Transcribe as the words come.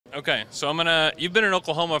Okay, so you've been in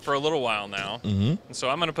Oklahoma for a little while now, and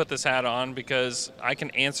so I'm gonna put this hat on because I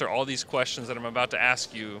can answer all these questions that I'm about to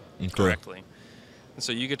ask you correctly. And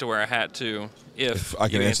so you get to wear a hat too if I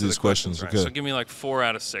can answer these questions. Right. Okay. So give me like 4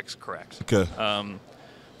 out of 6 correct. Okay.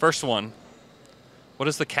 First one. What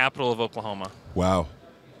is the capital of Oklahoma? Wow.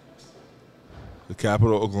 The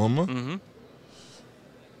capital of Oklahoma? Mm-hmm.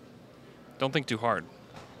 Don't think too hard.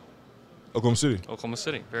 Oklahoma City. Oklahoma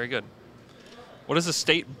City. Very good. What is the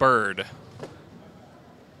state bird?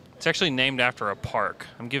 It's actually named after a park.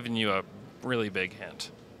 I'm giving you a really big hint.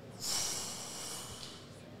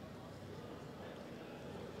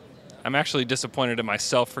 I'm actually disappointed in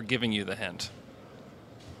myself for giving you the hint.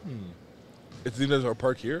 It's named as our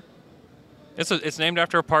park here? It's named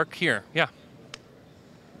after a park here. Yeah.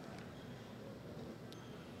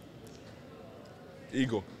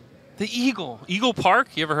 Eagle. The Eagle. Eagle Park?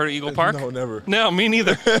 You ever heard of Eagle Park? No, never. No, me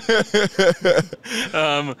neither.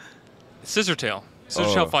 Scissortail.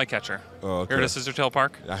 Scissortail flycatcher. Oh, okay. Heard of Scissortail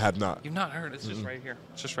Park? I have not. You've not heard. It's just right here.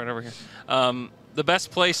 It's just right over here. The best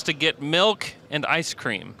place to get milk and ice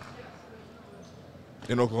cream.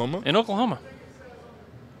 In Oklahoma? In Oklahoma.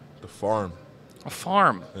 The farm. A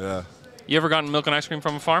farm. Yeah. You ever gotten milk and ice cream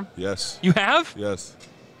from a farm? Yes. You have? Yes.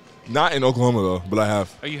 Not in Oklahoma, though, but I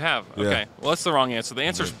have. Oh, you have? Yeah. Okay. Well, that's the wrong answer. The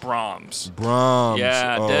answer is Brahms. Brahms.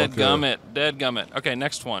 Yeah, oh, dead okay. gummit. Dead gummit. Okay,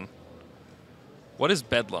 next one. What is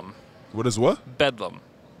Bedlam? What is what? Bedlam.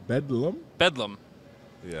 Bedlam? Bedlam.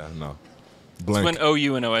 Yeah, no. It's Blank. when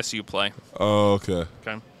OU and OSU play. Oh, okay.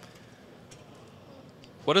 Okay.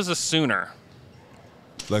 What is a Sooner?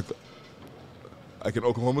 Like an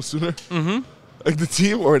Oklahoma Sooner? Mm-hmm. Like the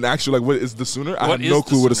team or an actual, like, what is the Sooner? I have no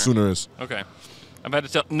clue what a Sooner is. Okay. I've had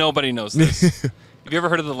to tell, nobody knows this. Have you ever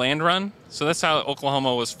heard of the land run? So that's how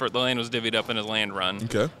Oklahoma was, the land was divvied up in a land run.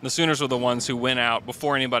 Okay. The Sooners were the ones who went out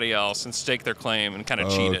before anybody else and staked their claim and kind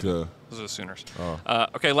of cheated. Okay. Those are the Sooners. Oh.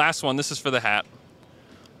 Okay, last one. This is for the hat.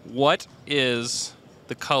 What is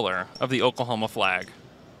the color of the Oklahoma flag?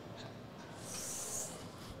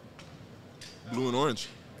 Blue and orange.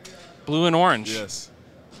 Blue and orange. Yes.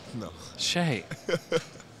 No. Shay.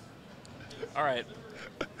 All right.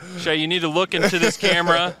 Shay, you need to look into this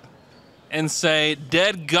camera and say,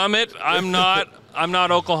 "Dead gummit, I'm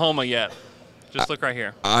not Oklahoma yet." Just look right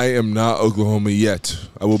here. I am not Oklahoma yet.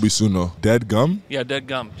 I will be soon, though. Dead gum? Yeah, dead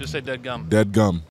gum. Just say dead gum. Dead gum.